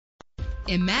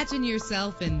Imagine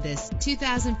yourself in this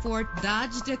 2004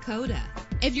 Dodge Dakota.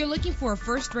 If you're looking for a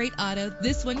first-rate auto,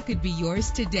 this one could be yours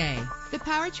today. The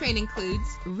powertrain includes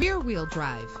rear-wheel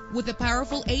drive with a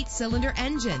powerful 8-cylinder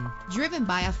engine driven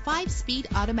by a 5-speed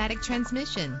automatic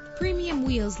transmission. Premium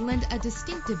wheels lend a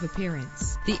distinctive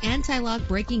appearance. The anti-lock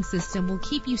braking system will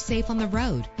keep you safe on the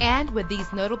road. And with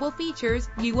these notable features,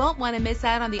 you won't want to miss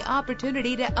out on the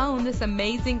opportunity to own this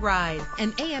amazing ride.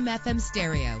 An AM/FM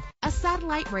stereo, a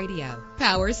satellite radio,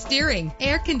 power steering,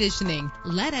 air conditioning.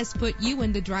 Let us put you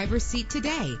in the driver's seat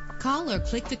today. Call or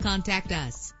click to contact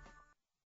us.